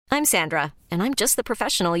I'm Sandra, and I'm just the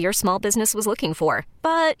professional your small business was looking for.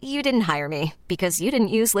 But you didn't hire me because you didn't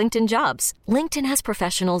use LinkedIn Jobs. LinkedIn has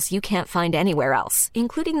professionals you can't find anywhere else,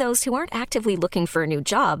 including those who aren't actively looking for a new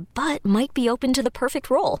job, but might be open to the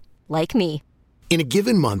perfect role, like me. In a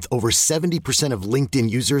given month, over 70% of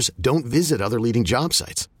LinkedIn users don't visit other leading job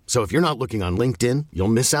sites. So if you're not looking on LinkedIn, you'll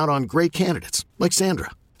miss out on great candidates like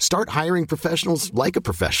Sandra. Start hiring professionals like a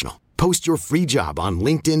professional. Post your free job on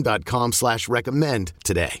linkedin.com/recommend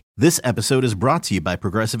today. This episode is brought to you by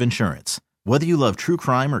Progressive Insurance. Whether you love true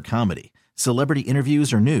crime or comedy, celebrity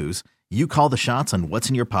interviews or news, you call the shots on what's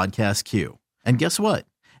in your podcast queue. And guess what?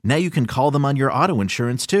 Now you can call them on your auto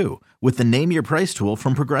insurance too with the Name Your Price tool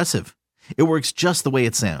from Progressive. It works just the way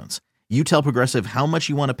it sounds. You tell Progressive how much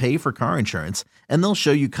you want to pay for car insurance, and they'll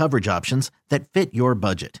show you coverage options that fit your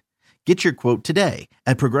budget. Get your quote today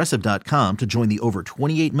at Progressive.com to join the over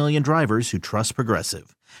 28 million drivers who trust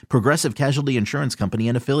Progressive. Progressive Casualty Insurance Company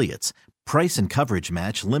and Affiliates. Price and coverage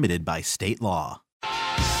match limited by state law.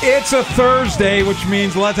 It's a Thursday, which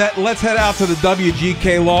means let's head out to the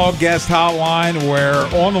WGK Law Guest Hotline, where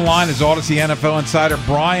on the line is Audacy NFL insider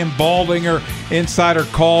Brian Baldinger. Insider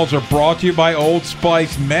calls are brought to you by Old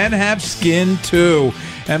Spice. Men have skin too.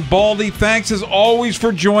 And Baldy, thanks as always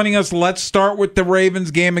for joining us. Let's start with the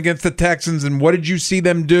Ravens game against the Texans. And what did you see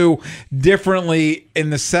them do differently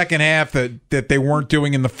in the second half that they weren't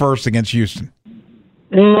doing in the first against Houston?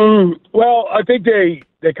 Well, I think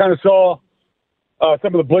they kind of saw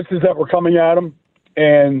some of the blitzes that were coming at them,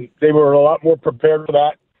 and they were a lot more prepared for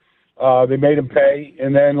that. They made him pay.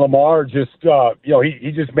 And then Lamar just,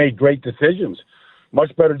 he just made great decisions,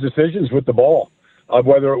 much better decisions with the ball,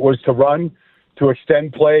 whether it was to run, to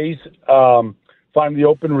extend plays, find the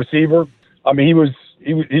open receiver. I mean,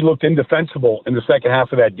 he looked indefensible in the second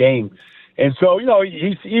half of that game. And so,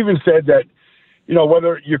 he even said that,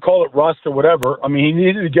 whether you call it rust or whatever, I mean, he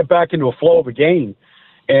needed to get back into a flow of a game.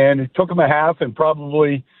 And it took him a half and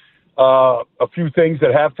probably a few things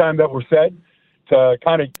at halftime that were said to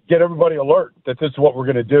kind of get everybody alert that this is what we're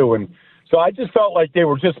going to do. And so I just felt like they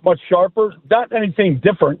were just much sharper, not anything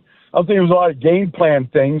different. I don't think it was a lot of game plan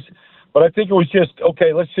things. But I think it was just,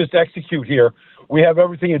 okay, let's just execute here. We have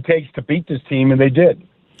everything it takes to beat this team, and they did.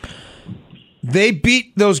 They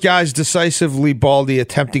beat those guys decisively, Baldy,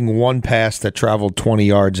 attempting one pass that traveled 20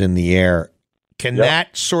 yards in the air. Can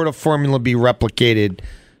that sort of formula be replicated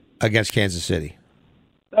against Kansas City?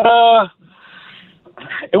 It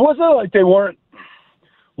wasn't like they weren't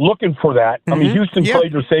looking for that. I mean, Houston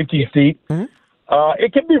played their safety deep.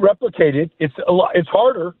 It can be replicated. It's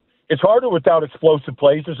harder. It's harder without explosive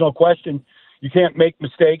plays. There's no question. You can't make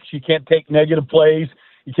mistakes. You can't take negative plays.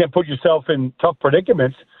 You can't put yourself in tough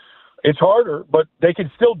predicaments. It's harder, but they can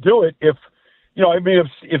still do it if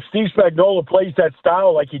Steve Spagnuolo plays that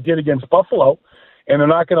style like he did against Buffalo, and they're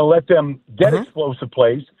not going to let them get explosive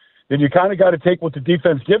plays, then you kind of got to take what the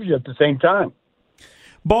defense gives you at the same time.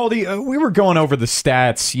 Baldy, we were going over the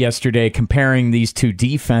stats yesterday comparing these two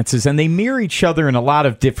defenses, and they mirror each other in a lot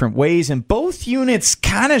of different ways, and both units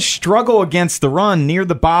kind of struggle against the run near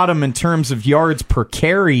the bottom in terms of yards per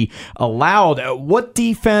carry allowed. What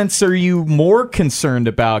defense are you more concerned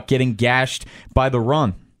about getting gashed by the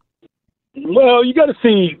run? Well, you got to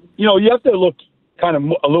see, you have to look kind of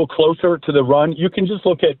a little closer to the run. You can just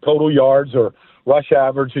look at total yards or rush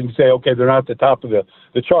average and say, okay, they're not at the top of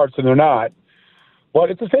the charts, and they're not. But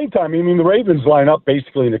at the same time, I mean, the Ravens line up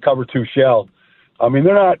basically in the cover two shell. I mean,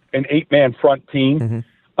 they're not an 8-man front team,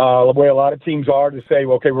 the way a lot of teams are to say,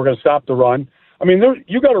 well, okay, we're going to stop the run. I mean,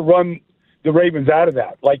 you got to run the Ravens out of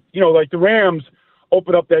that. Like the Rams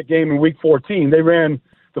opened up that game in Week 14. They ran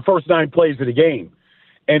the first 9 plays of the game.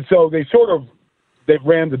 And so they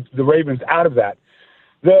ran the Ravens out of that.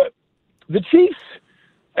 The Chiefs,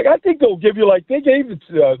 I think they'll give you, they gave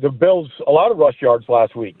the Bills a lot of rush yards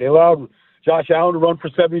last week. They allowed Josh Allen to run for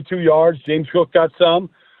 72 yards. James Cook got some,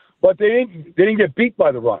 but they didn't get beat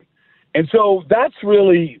by the run. And so that's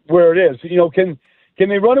really where it is. Can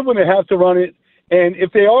they run it when they have to run it? And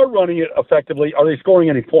if they are running it effectively, are they scoring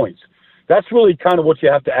any points? That's really kind of what you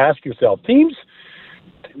have to ask yourself. Teams,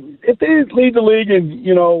 if they lead the league in,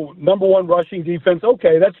 number one rushing defense,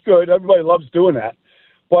 okay, that's good. Everybody loves doing that.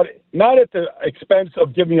 But not at the expense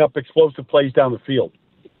of giving up explosive plays down the field.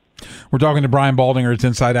 We're talking to Brian Baldinger. It's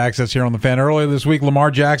Inside Access here on The Fan. Earlier this week,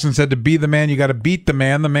 Lamar Jackson said to be the man, you got to beat the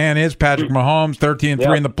man. The man is Patrick Mahomes,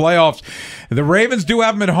 13-3 in the playoffs. The Ravens do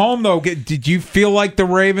have him at home, though. Did you feel like the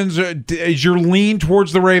Ravens, is your lean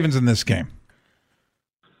towards the Ravens in this game?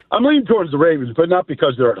 I'm leaning towards the Ravens, but not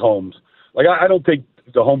because they're at home. I don't think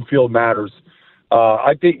the home field matters.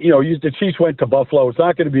 I think, the Chiefs went to Buffalo. It's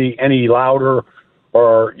not going to be any louder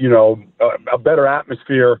or, a better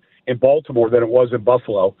atmosphere in Baltimore than it was in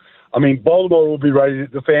Buffalo. I mean, Baltimore will be ready.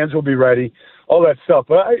 The fans will be ready. All that stuff.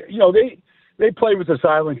 But they play with a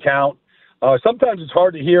silent count. Sometimes it's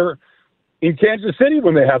hard to hear in Kansas City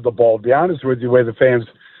when they have the ball, to be honest with you, the way the fans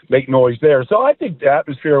make noise there. So I think the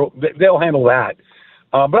atmosphere, they'll handle that.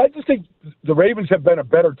 But I just think the Ravens have been a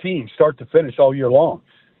better team start to finish all year long.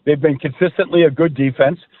 They've been consistently a good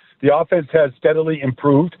defense. The offense has steadily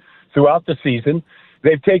improved throughout the season.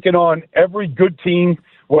 They've taken on every good team,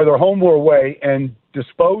 whether home or away, and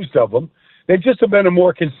disposed of them. They've just been a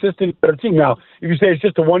more consistent, better team. Now, if you say it's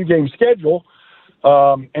just a one-game schedule,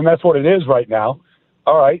 and that's what it is right now,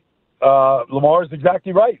 all right, Lamar is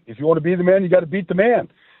exactly right. If you want to be the man, you got to beat the man.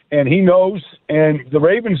 And he knows, and the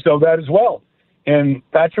Ravens know that as well. And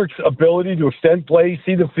Patrick's ability to extend play,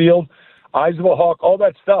 see the field, eyes of a hawk, all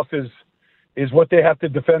that stuff is what they have to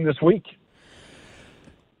defend this week.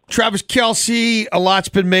 Travis Kelce, a lot's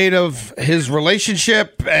been made of his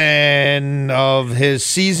relationship and of his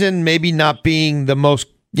season, maybe not being the most,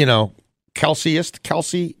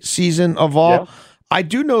 Kelce season of all. Yeah. I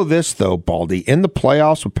do know this, though, Baldy. In the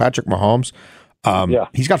playoffs with Patrick Mahomes,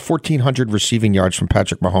 he's got 1,400 receiving yards from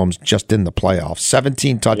Patrick Mahomes just in the playoffs.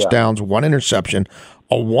 17 touchdowns, 1 interception,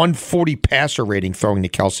 a 140 passer rating throwing to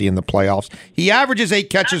Kelce in the playoffs. He averages 8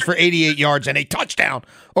 catches for 88 yards and a touchdown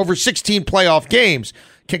over 16 playoff games.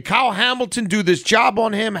 Can Kyle Hamilton do this job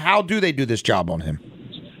on him? How do they do this job on him?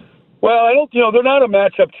 Well, I don't. They're not a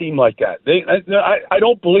matchup team like that. I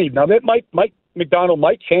don't believe. Now that Mike McDonald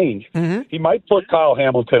might change. Mm-hmm. He might put Kyle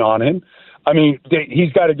Hamilton on him. I mean,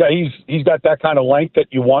 he's got a guy. He's got that kind of length that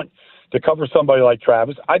you want to cover somebody like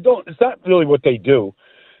Travis. It's not really what they do.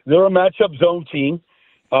 They're a matchup zone team.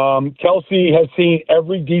 Kelce has seen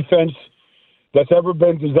every defense that's ever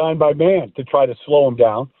been designed by man to try to slow him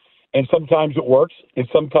down. And sometimes it works, and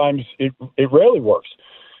sometimes it rarely works.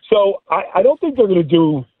 So I don't think they're going to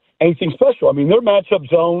do anything special. I mean, their matchup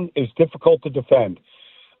zone is difficult to defend.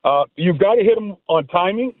 You've got to hit them on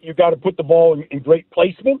timing. You've got to put the ball in great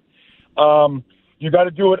placement. You got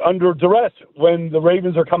to do it under duress. When the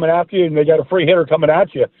Ravens are coming after you and they got a free hitter coming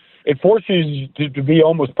at you, it forces you to be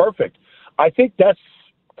almost perfect. I think that's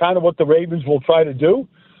kind of what the Ravens will try to do,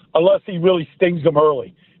 unless he really stings them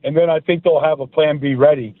early. And then I think they'll have a plan B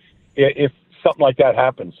ready if something like that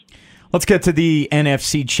happens. Let's get to the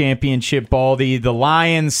NFC Championship, Baldy. The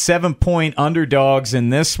Lions, 7-point underdogs in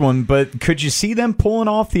this one, but could you see them pulling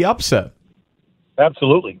off the upset?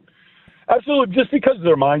 Absolutely. Absolutely. Just because of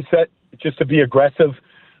their mindset, just to be aggressive,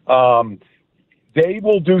 they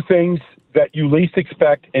will do things that you least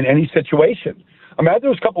expect in any situation. I mean, there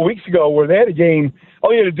was a couple of weeks ago where they had a game,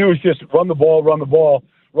 all you had to do is just run the ball, run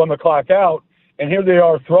the clock out, and here they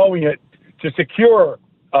are throwing it to secure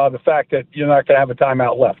the fact that you're not going to have a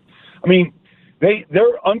timeout left. I mean,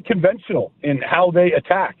 they're unconventional in how they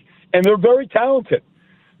attack, and they're very talented.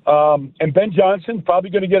 And Ben Johnson probably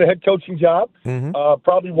going to get a head coaching job,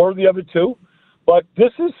 probably worthy of it too. But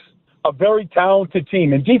this is a very talented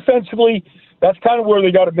team, and defensively, that's kind of where they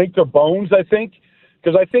got to make their bones, I think,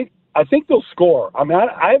 because I think they'll score. I mean,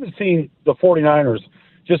 I haven't seen the 49ers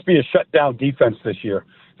just be a shutdown defense this year.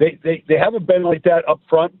 They haven't been like that up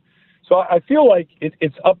front. So I feel like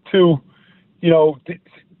it's up to,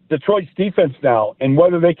 Detroit's defense now, and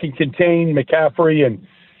whether they can contain McCaffrey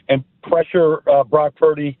and pressure Brock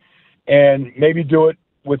Purdy and maybe do it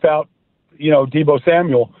without, Deebo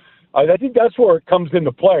Samuel. I think that's where it comes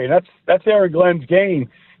into play, and that's Aaron Glenn's game.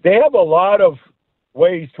 They have a lot of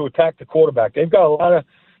ways to attack the quarterback. They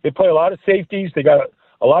play a lot of safeties. They got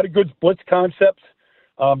a lot of good blitz concepts.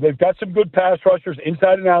 They've got some good pass rushers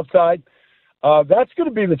inside and outside. That's going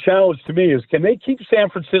to be the challenge to me is can they keep San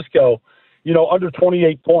Francisco, under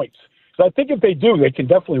 28 points? So I think if they do, they can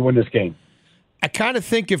definitely win this game. I kind of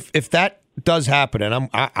think if that does happen, and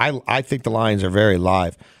I think the Lions are very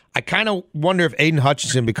live, I kind of wonder if Aiden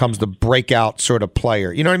Hutchinson becomes the breakout sort of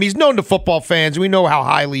player. You know what I mean? He's known to football fans. We know how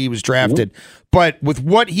highly he was drafted. Mm-hmm. But with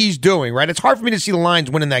what he's doing, right, it's hard for me to see the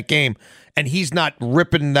Lions winning that game, and he's not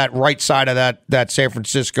ripping that right side of that San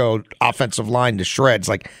Francisco offensive line to shreds.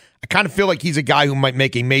 Like, I kind of feel like he's a guy who might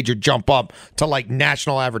make a major jump up to, like,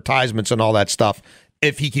 national advertisements and all that stuff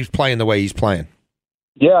if he keeps playing the way he's playing.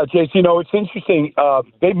 Yeah, Jace, it's interesting.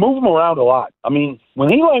 They move him around a lot. I mean, when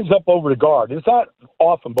he lines up over the guard, it's not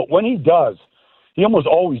often, but when he does, he almost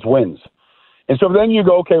always wins. And so then you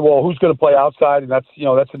go, okay, well, who's going to play outside? And that's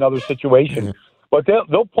another situation. Mm-hmm. But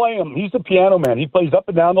they'll play him. He's the piano man. He plays up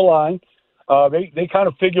and down the line. They kind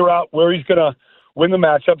of figure out where he's going to win the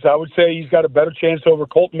matchups. I would say he's got a better chance over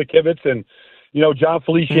Colton McKivitz and, John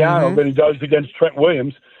Feliciano than he does against Trent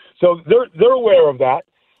Williams. So they're aware of that.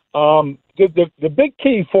 The big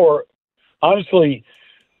key for, honestly,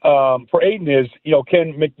 for Aiden is,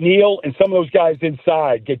 can McNeil and some of those guys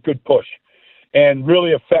inside get good push and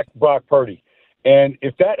really affect Brock Purdy? And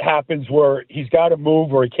if that happens where he's got to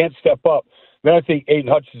move or he can't step up, then I think Aiden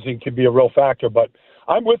Hutchinson can be a real factor. But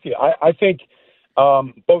I'm with you. I think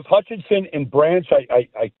both Hutchinson and Branch,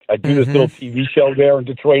 I do this little TV show there in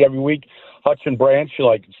Detroit every week, Hutch and Branch,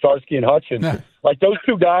 like Starsky and Hutch. And like those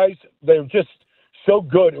two guys, they're just so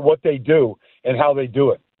good at what they do and how they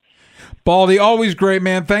do it. Baldy, always great,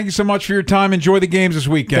 man. Thank you so much for your time. Enjoy the games this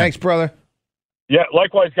weekend. Thanks, brother. Yeah,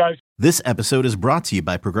 likewise, guys. This episode is brought to you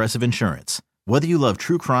by Progressive Insurance. Whether you love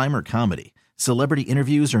true crime or comedy, celebrity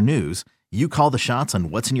interviews or news, you call the shots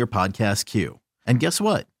on what's in your podcast queue. And guess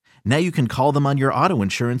what? Now you can call them on your auto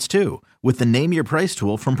insurance too with the Name Your Price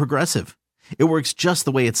tool from Progressive. It works just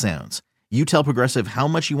the way it sounds. You tell Progressive how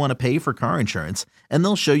much you want to pay for car insurance, and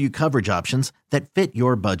they'll show you coverage options that fit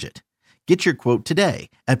your budget. Get your quote today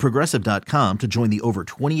at Progressive.com to join the over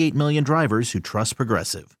 28 million drivers who trust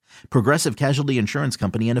Progressive. Progressive Casualty Insurance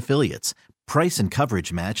Company and Affiliates. Price and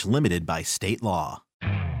coverage match limited by state law.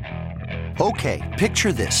 Okay,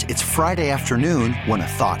 picture this. It's Friday afternoon when a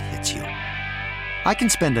thought hits you. I can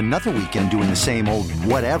spend another weekend doing the same old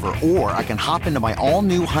whatever, or I can hop into my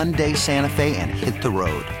all-new Hyundai Santa Fe and hit the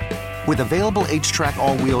road. With available H-Track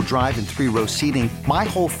all-wheel drive and 3-row seating, my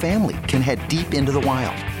whole family can head deep into the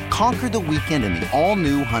wild. Conquer the weekend in the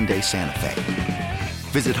all-new Hyundai Santa Fe.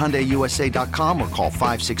 Visit HyundaiUSA.com or call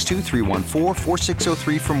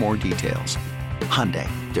 562-314-4603 for more details. Hyundai,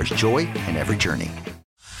 there's joy in every journey.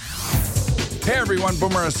 Hey everyone,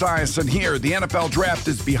 Boomer Esiason here. The NFL Draft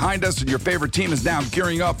is behind us and your favorite team is now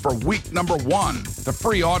gearing up for week number 1. The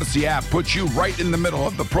free Audacy app puts you right in the middle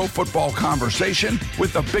of the pro football conversation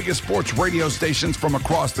with the biggest sports radio stations from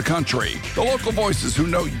across the country. The local voices who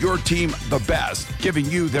know your team the best, giving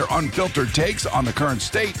you their unfiltered takes on the current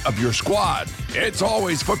state of your squad. It's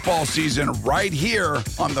always football season right here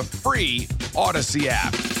on the free Audacy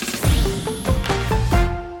app.